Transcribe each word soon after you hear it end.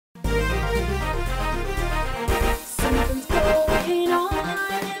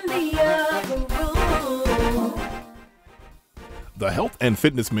The Health and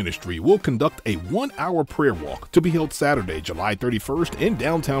Fitness Ministry will conduct a 1-hour prayer walk to be held Saturday, July 31st in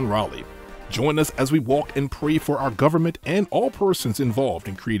downtown Raleigh. Join us as we walk and pray for our government and all persons involved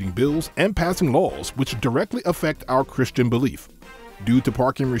in creating bills and passing laws which directly affect our Christian belief. Due to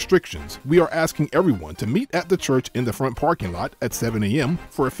parking restrictions, we are asking everyone to meet at the church in the front parking lot at 7 a.m.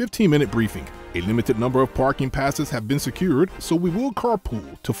 for a 15-minute briefing. A limited number of parking passes have been secured, so we will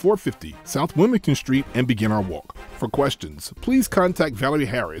carpool to 450 South Wilmington Street and begin our walk. For questions, please contact Valerie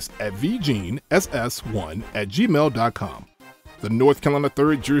Harris at vjeanss1@gmail.com. The North Carolina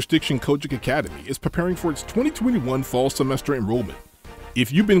 3rd Jurisdiction Kojic Academy is preparing for its 2021 fall semester enrollment.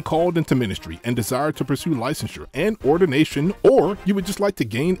 If you've been called into ministry and desire to pursue licensure and ordination, or you would just like to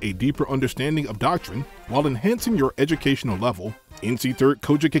gain a deeper understanding of doctrine while enhancing your educational level, NC 3rd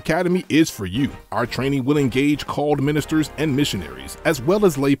Kojic Academy is for you. Our training will engage called ministers and missionaries, as well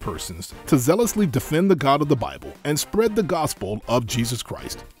as laypersons, to zealously defend the God of the Bible and spread the gospel of Jesus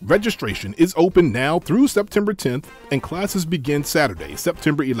Christ. Registration is open now through September 10th, and classes begin Saturday,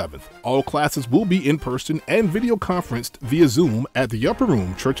 September 11th. All classes will be in person and video conferenced via Zoom at the Upper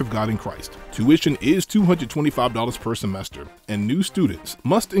Room Church of God in Christ. Tuition is $225 per semester, and new students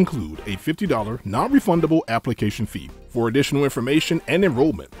must include a $50 non-refundable application fee. For additional information and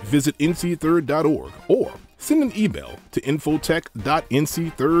enrollment, visit nc3rd.org or send an email to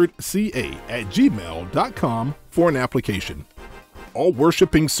infotech.nc3rdca@gmail.com for an application. All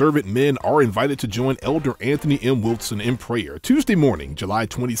worshiping servant men are invited to join Elder Anthony M. Wilson in prayer Tuesday morning, July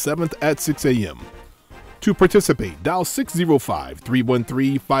 27th at 6 a.m. To participate, dial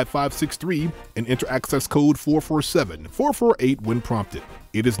 605-313-5563 and enter access code 447-448 when prompted.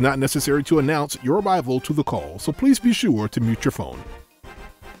 It is not necessary to announce your arrival to the call, so please be sure to mute your phone.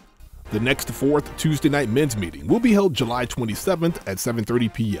 The next 4th Tuesday night men's meeting will be held July 27th at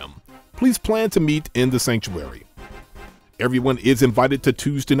 7:30 p.m. Please plan to meet in the sanctuary. Everyone is invited to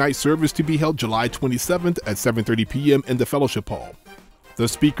Tuesday night service to be held July 27th at 7:30 p.m. in the Fellowship Hall. The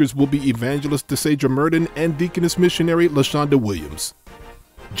speakers will be Evangelist Desaidra Murden and Deaconess Missionary LaShonda Williams.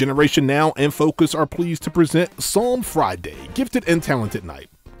 Generation Now and Focus are pleased to present Psalm Friday, Gifted and Talented Night.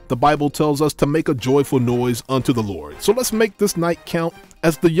 The Bible tells us to make a joyful noise unto the Lord, so let's make this night count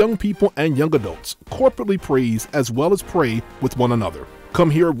as the young people and young adults corporately praise as well as pray with one another. Come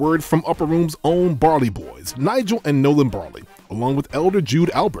hear a word from Upper Room's own Barley Boys, Nigel and Nolan Barley, along with Elder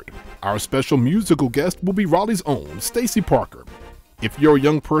Jude Albert. Our special musical guest will be Raleigh's own Stacy Parker. If you're a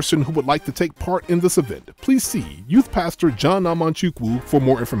young person who would like to take part in this event, please see Youth Pastor John Amanchukwu for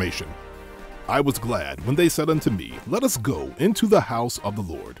more information. I was glad when they said unto me, let us go into the house of the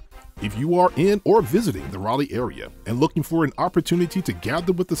Lord. If you are in or visiting the Raleigh area and looking for an opportunity to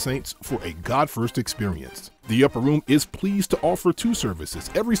gather with the saints for a God-first experience, the Upper Room is pleased to offer 2 services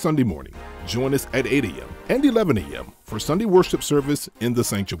every Sunday morning. Join us at 8 a.m. and 11 a.m. for Sunday worship service in the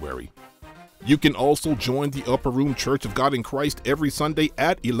sanctuary. You can also join the Upper Room Church of God in Christ every Sunday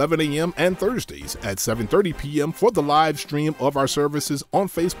at 11 a.m. and Thursdays at 7:30 p.m. for the live stream of our services on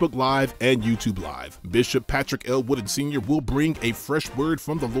Facebook Live and YouTube Live. Bishop Patrick L. Wooden Sr. will bring a fresh word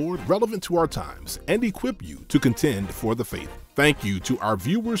from the Lord relevant to our times and equip you to contend for the faith. Thank you to our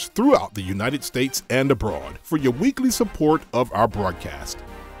viewers throughout the United States and abroad for your weekly support of our broadcast.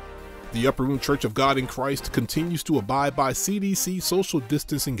 The Upper Room Church of God in Christ continues to abide by CDC social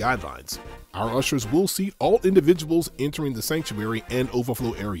distancing guidelines. Our ushers will seat all individuals entering the sanctuary and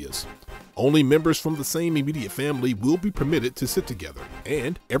overflow areas. Only members from the same immediate family will be permitted to sit together,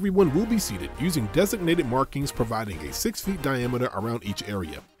 and everyone will be seated using designated markings providing a 6 feet diameter around each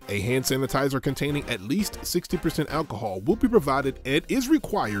area. A hand sanitizer containing at least 60% alcohol will be provided and is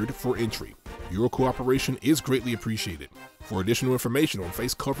required for entry. Your cooperation is greatly appreciated. For additional information on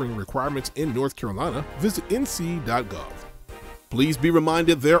face covering requirements in North Carolina, visit nc.gov. Please be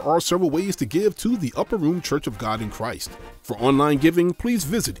reminded there are several ways to give to the Upper Room Church of God in Christ. For online giving, please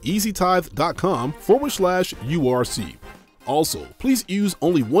visit easytithe.com/URC. Also, please use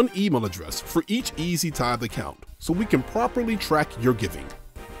only one email address for each Easy Tithe account so we can properly track your giving.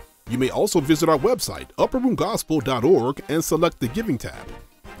 You may also visit our website, upperroomgospel.org, and select the Giving tab.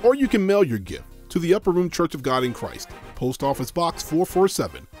 Or you can mail your gift to the Upper Room Church of God in Christ, Post Office Box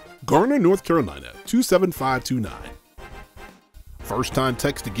 447, Garner, North Carolina 27529. First-time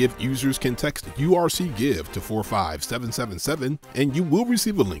text-to-give users can text URC-GIVE to 45777 and you will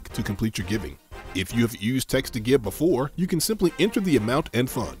receive a link to complete your giving. If you have used text-to-give before, you can simply enter the amount and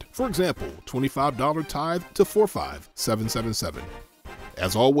fund. For example, $25 tithe to 45777.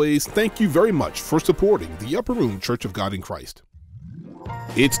 As always, thank you very much for supporting the Upper Room Church of God in Christ.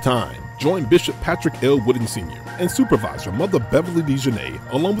 It's time. Join Bishop Patrick L. Wooden Sr. and Supervisor Mother Beverly DeJournay,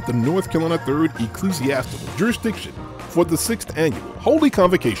 along with the North Carolina 3rd Ecclesiastical Jurisdiction, for the 6th Annual Holy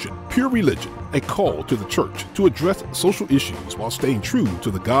Convocation, Pure Religion, a call to the church to address social issues while staying true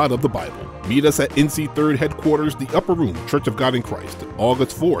to the God of the Bible. Meet us at NC 3rd Headquarters, the Upper Room, Church of God in Christ,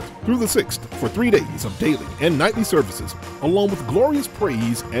 August 4th through the 6th for 3 days of daily and nightly services, along with glorious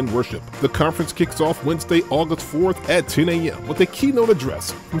praise and worship. The conference kicks off Wednesday, August 4th at 10 a.m. with a keynote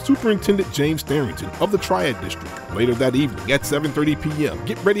address from Superintendent James Tharrington of the Triad District. Later that evening at 7:30 p.m.,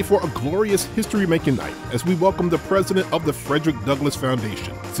 get ready for a glorious history-making night as we welcome the president of the Frederick Douglass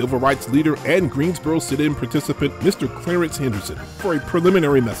Foundation, civil rights leader and Greensboro sit-in participant, Mr. Clarence Henderson, for a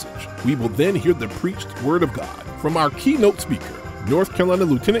preliminary message. We will then hear the preached word of God from our keynote speaker, North Carolina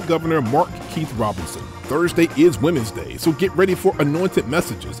Lieutenant Governor Mark Keith Robinson. Thursday is Women's Day, so get ready for anointed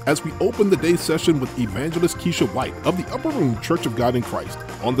messages as we open the day session with Evangelist Keisha White of the Upper Room Church of God in Christ.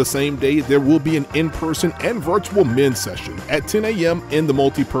 On the same day, there will be an in-person and virtual men's session at 10 a.m. in the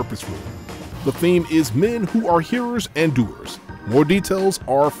multi-purpose room. The theme is Men Who Are Hearers and Doers. More details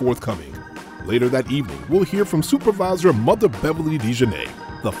are forthcoming. Later that evening, we'll hear from Supervisor Mother Beverly DeJournette.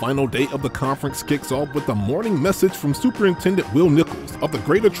 The final day of the conference kicks off with a morning message from Superintendent Will Nichols of the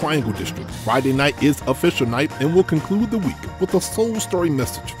Greater Triangle District. Friday night is official night and will conclude the week with a soul story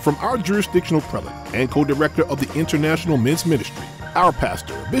message from our jurisdictional prelate and co-director of the International Men's Ministry, our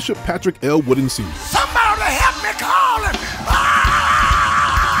pastor, Bishop Patrick L. Wooden Sr. Somebody help me call him!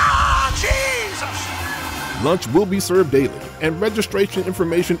 Jesus! Lunch will be served daily and registration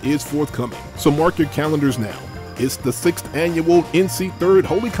information is forthcoming, so mark your calendars now. It's the 6th Annual NC 3rd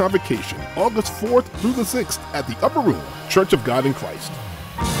Holy Convocation, August 4th through the 6th at the Upper Room, Church of God in Christ.